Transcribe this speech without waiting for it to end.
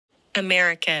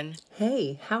American.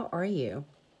 Hey, how are you?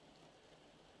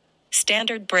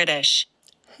 Standard British.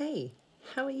 Hey,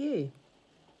 how are you?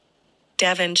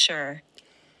 Devonshire.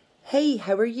 Hey,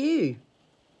 how are you?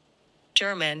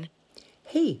 German.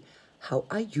 Hey, how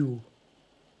are you?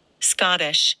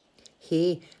 Scottish.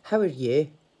 Hey, how are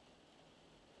you?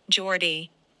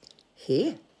 Geordie.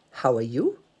 Hey, how are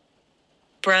you?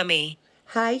 Brummie.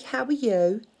 Hi, how are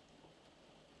you?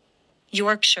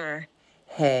 Yorkshire.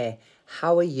 Hey,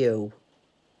 how are you?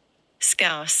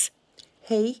 Scouse.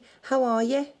 Hey, how are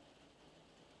you?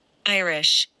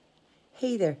 Irish.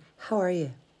 Hey there, how are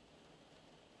you?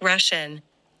 Russian.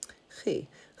 Hey,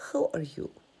 how are you?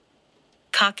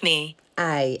 Cockney.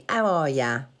 Hey, how are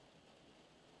ya?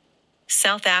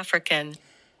 South African.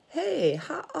 Hey,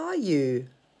 how are you?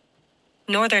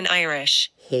 Northern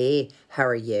Irish. Hey, how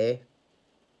are you?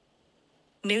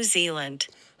 New Zealand.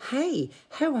 Hey,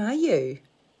 how are you?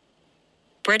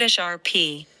 British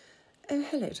RP. Oh,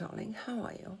 hello, darling. How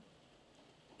are you?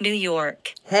 New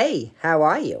York. Hey, how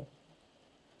are you?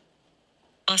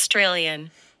 Australian.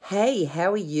 Hey,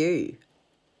 how are you?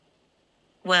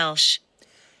 Welsh.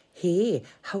 Hey,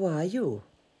 how are you?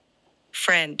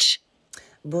 French.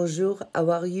 Bonjour, how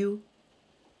are you?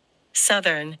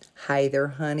 Southern. Hi there,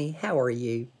 honey. How are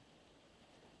you?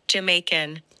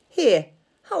 Jamaican. Hey,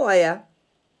 how are ya?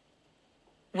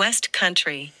 West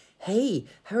Country. Hey,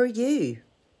 how are you?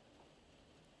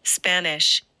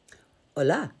 Spanish.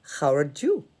 Hola, how are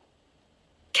you?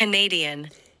 Canadian.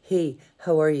 Hey,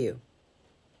 how are you?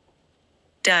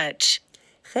 Dutch.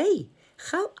 Hey,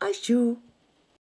 how are you?